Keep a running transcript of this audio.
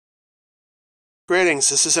Greetings,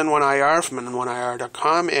 this is N1IR from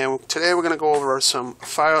N1IR.com, and today we're going to go over some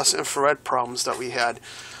FIOS infrared problems that we had.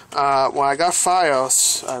 When I got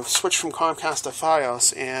FIOS, I switched from Comcast to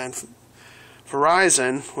FIOS, and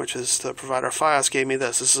Verizon, which is the provider of FIOS, gave me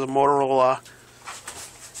this. This is a Motorla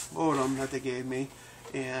modem that they gave me,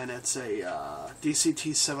 and it's a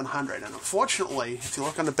DCT700. And unfortunately, if you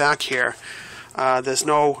look on the back here, there's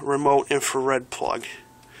no remote infrared plug.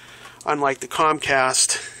 Unlike the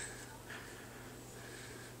Comcast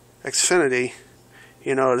Xfinity,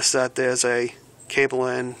 you notice that there's a cable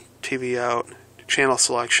in, TV out, channel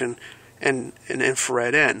selection, and an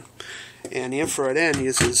infrared in. And the infrared in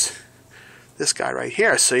uses this guy right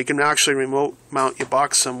here, so you can actually remote mount your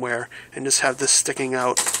box somewhere and just have this sticking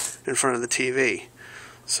out in front of the TV.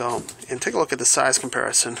 So, and take a look at the size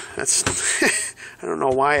comparison. That's I don't know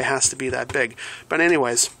why it has to be that big, but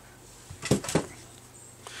anyways,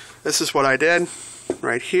 this is what I did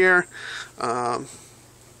right here.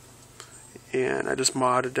 And I just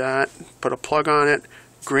modded that, put a plug on it.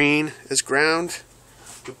 Green is ground,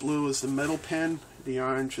 the blue is the middle pin, the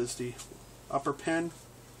orange is the upper pin.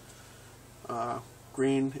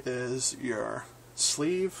 Green is your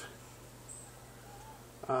sleeve,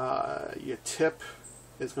 your tip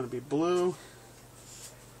is going to be blue,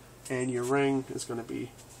 and your ring is going to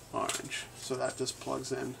be orange. So that just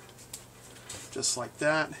plugs in just like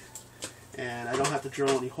that, and I don't have to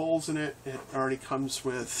drill any holes in it. It already comes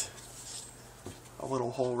with a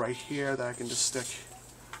little hole right here that I can just stick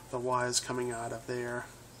the wires coming out of there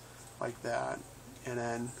like that, and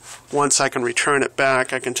then once I can return it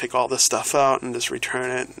back, I can take all this stuff out and just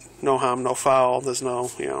return it. No harm, no foul. There's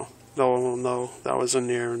no, no one will know that was in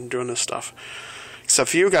there and doing this stuff,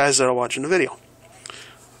 except for you guys that are watching the video.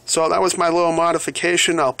 So that was my little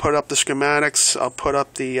modification. I'll put up the schematics, I'll put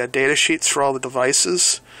up the data sheets for all the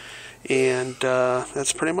devices, and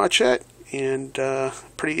that's pretty much it, and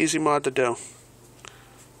pretty easy mod to do.